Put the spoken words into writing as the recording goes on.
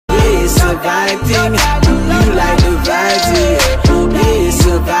vibe thing. You like the vibe thing. It's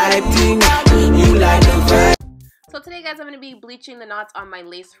a vibe thing. You like the vibe. So today, guys, I'm going to be bleaching the knots on my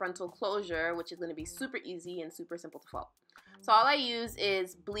lace frontal closure, which is going to be super easy and super simple to follow. So all I use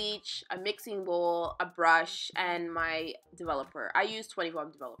is bleach, a mixing bowl, a brush, and my developer. I use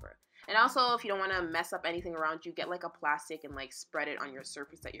 20-foam developer. And also, if you don't want to mess up anything around you, get like a plastic and like spread it on your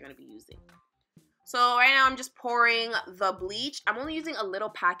surface that you're going to be using. So right now I'm just pouring the bleach. I'm only using a little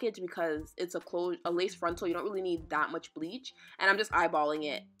package because it's a lace frontal. You don't really need that much bleach. And I'm just eyeballing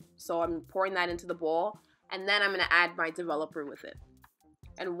it. So I'm pouring that into the bowl. And then I'm going to add my developer with it.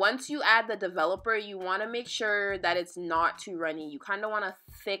 And once you add the developer, you want to make sure that it's not too runny. You kind of want a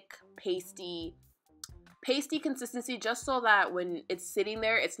thick, pasty consistency, just so that when it's sitting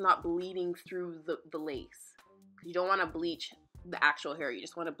there, it's not bleeding through the lace. You don't want to bleach the actual hair. You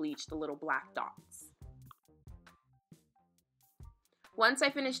just want to bleach the little black dots. Once I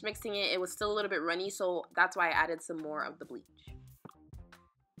finished mixing it, it was still a little bit runny, so that's why I added some more of the bleach.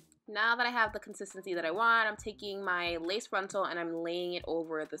 Now that I have the consistency that I want, I'm taking my lace frontal and I'm laying it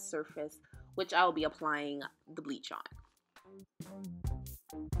over the surface, which I'll be applying the bleach on.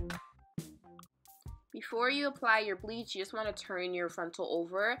 Before you apply your bleach, you just want to turn your frontal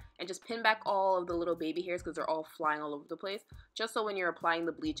over and just pin back all of the little baby hairs because they're all flying all over the place. Just so when you're applying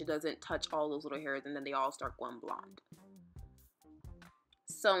the bleach, it doesn't touch all those little hairs and then they all start going blonde.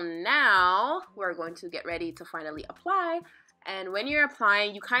 So now we're going to get ready to finally apply. And when you're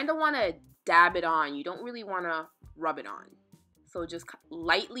applying, you kind of want to dab it on. You don't really want to rub it on. So just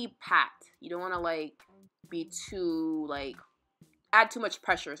lightly pat. You don't want to like be too like add too much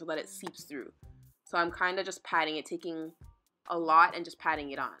pressure so that it seeps through. So I'm kind of just patting it, taking a lot and just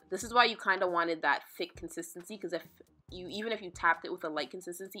patting it on. This is why you kind of wanted that thick consistency, because even if you tapped it with a light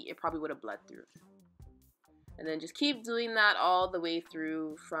consistency, it probably would have bled through. And then just keep doing that all the way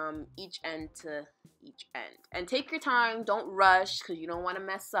through from each end to each end. And take your time, don't rush because you don't want to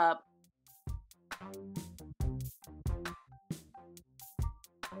mess up.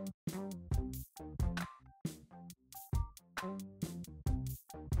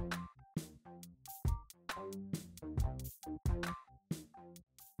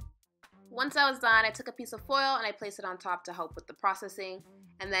 Once I was done, I took a piece of foil and I placed it on top to help with the processing.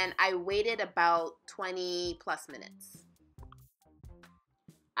 And then I waited about 20 plus minutes.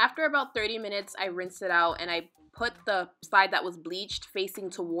 After about 30 minutes, I rinsed it out and I put the side that was bleached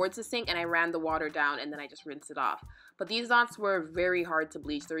facing towards the sink and I ran the water down and then I just rinsed it off. But these knots were very hard to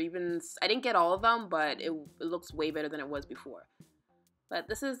bleach. I didn't get all of them, but it looks way better than it was before. But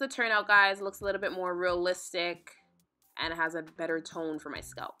this is the turnout, guys. It looks a little bit more realistic and it has a better tone for my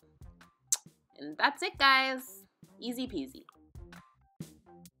scalp. And that's it, guys. Easy peasy.